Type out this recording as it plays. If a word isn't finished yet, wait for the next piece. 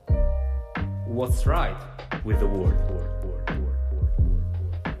What's right with the world?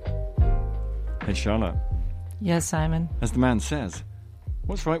 Hey, Charlotte. Yes, Simon. As the man says,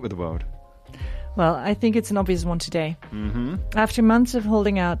 what's right with the world? Well, I think it's an obvious one today. Mm-hmm. After months of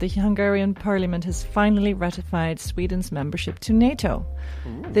holding out, the Hungarian Parliament has finally ratified Sweden's membership to NATO.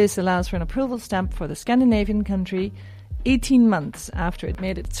 Ooh. This allows for an approval stamp for the Scandinavian country 18 months after it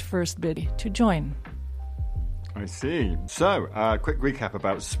made its first bid to join. I see. So, quick recap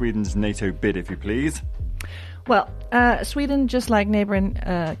about Sweden's NATO bid, if you please. Well, Sweden, just like neighbouring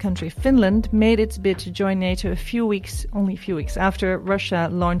country Finland, made its bid to join NATO only a few weeks after Russia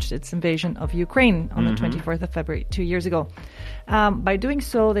launched its invasion of Ukraine on the 24th of February 2 years ago. By doing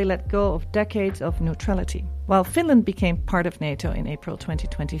so, they let go of decades of neutrality. While Finland became part of NATO in April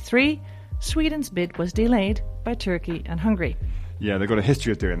 2023, Sweden's bid was delayed by Turkey and Hungary. Yeah, they've got a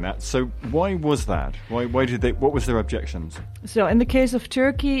history of doing that. So why was that? Why did they? What was their objections? So in the case of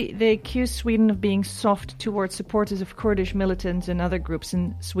Turkey, they accused Sweden of being soft towards supporters of Kurdish militants and other groups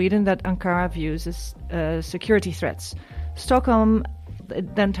in Sweden that Ankara views as security threats. Stockholm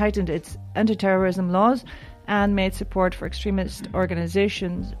then tightened its anti-terrorism laws and made support for extremist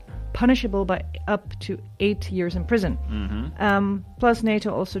organizations punishable by up to 8 years in prison. Plus,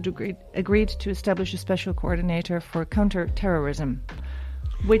 NATO also agreed to establish a special coordinator for counter-terrorism,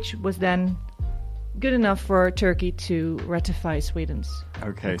 which was then good enough for Turkey to ratify Sweden's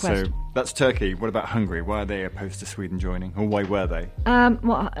request. So that's Turkey. What about Hungary? Why are they opposed to Sweden joining? Or why were they?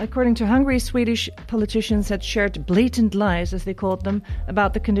 Well, according to Hungary, Swedish politicians had shared blatant lies, as they called them,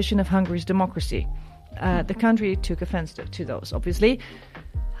 about the condition of Hungary's democracy. The country took offense to those, obviously.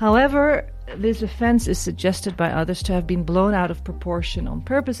 However, this offence is suggested by others to have been blown out of proportion on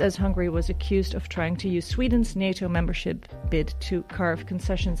purpose, as Hungary was accused of trying to use Sweden's NATO membership bid to carve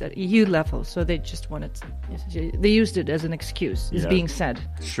concessions at EU level. So they used it as an excuse, is being said.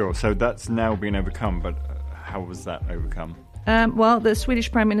 Sure, so that's now been overcome, but how was that overcome? Well, the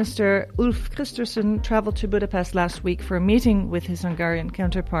Swedish Prime Minister Ulf Kristersson travelled to Budapest last week for a meeting with his Hungarian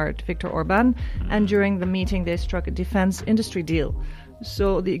counterpart, Viktor Orbán, and during the meeting they struck a defence industry deal.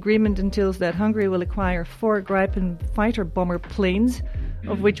 So the agreement entails that Hungary will acquire 4 Gripen fighter bomber planes,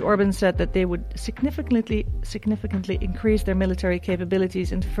 of which Orbán said that they would significantly increase their military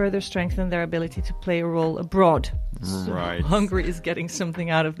capabilities and further strengthen their ability to play a role abroad. Right. So Hungary is getting something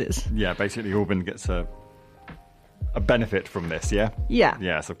out of this. Yeah, basically Orbán gets a benefit from this, yeah? Yeah.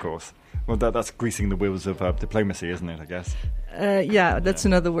 Yes, of course. Well, that's greasing the wheels of diplomacy, isn't it, I guess? That's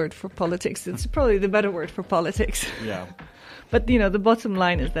another word for politics. It's probably the better word for politics. Yeah. But, the bottom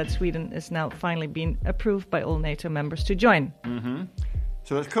line is that Sweden is now finally being approved by all NATO members to join. Mm-hmm.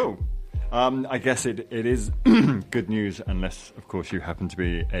 So that's cool. I guess it is good news, unless, of course, you happen to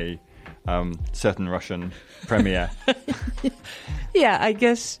be a certain Russian premier. Yeah, I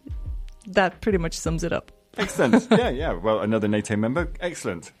guess that pretty much sums it up. Excellent. Yeah. Well, another NATO member.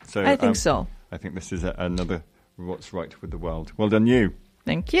 Excellent. So I think so. I think this is another What's Right with the World. Well done, you.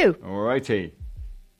 Thank you. All righty.